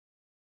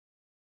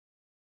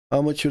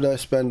How much should I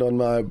spend on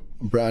my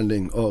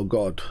branding? Oh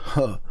God,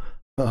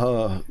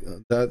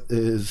 that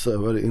is a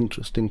very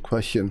interesting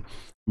question.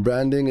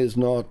 Branding is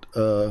not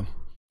a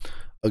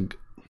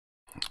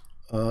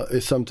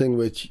is something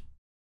which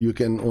you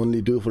can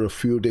only do for a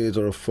few days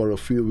or for a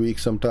few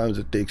weeks. Sometimes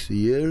it takes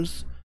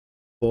years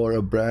for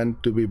a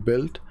brand to be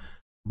built.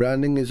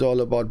 Branding is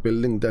all about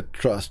building that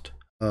trust.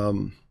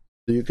 So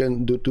you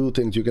can do two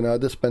things. You can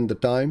either spend the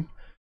time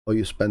or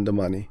you spend the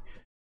money.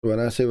 When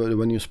I say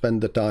when you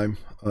spend the time,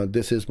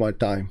 this is my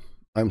time.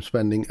 I'm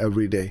spending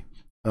every day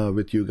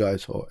with you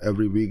guys, or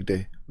every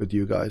weekday with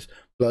you guys.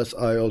 Plus,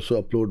 I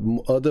also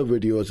upload other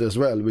videos as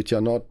well, which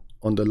are not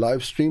on the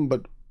live stream,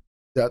 but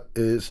that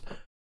is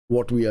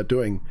what we are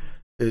doing,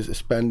 is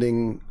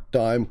spending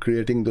time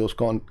creating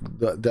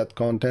that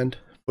content,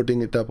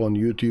 putting it up on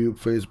YouTube,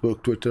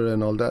 Facebook, Twitter,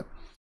 and all that.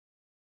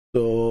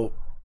 So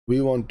we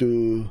want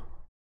to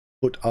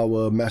put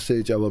our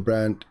message, our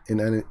brand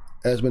in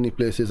as many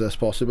places as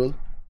possible,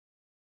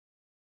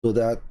 so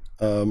that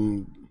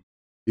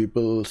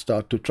people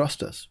start to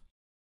trust us.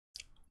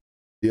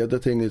 The other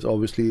thing is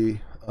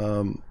obviously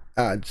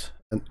ads,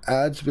 and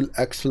ads will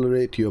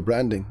accelerate your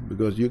branding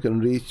because you can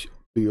reach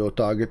to your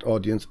target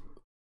audience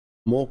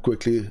more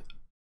quickly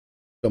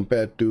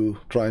compared to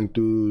trying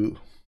to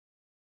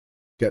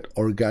get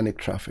organic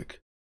traffic.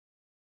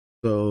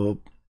 So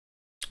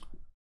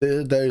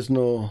there is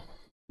no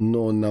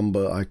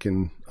number I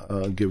can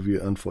give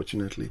you,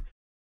 unfortunately.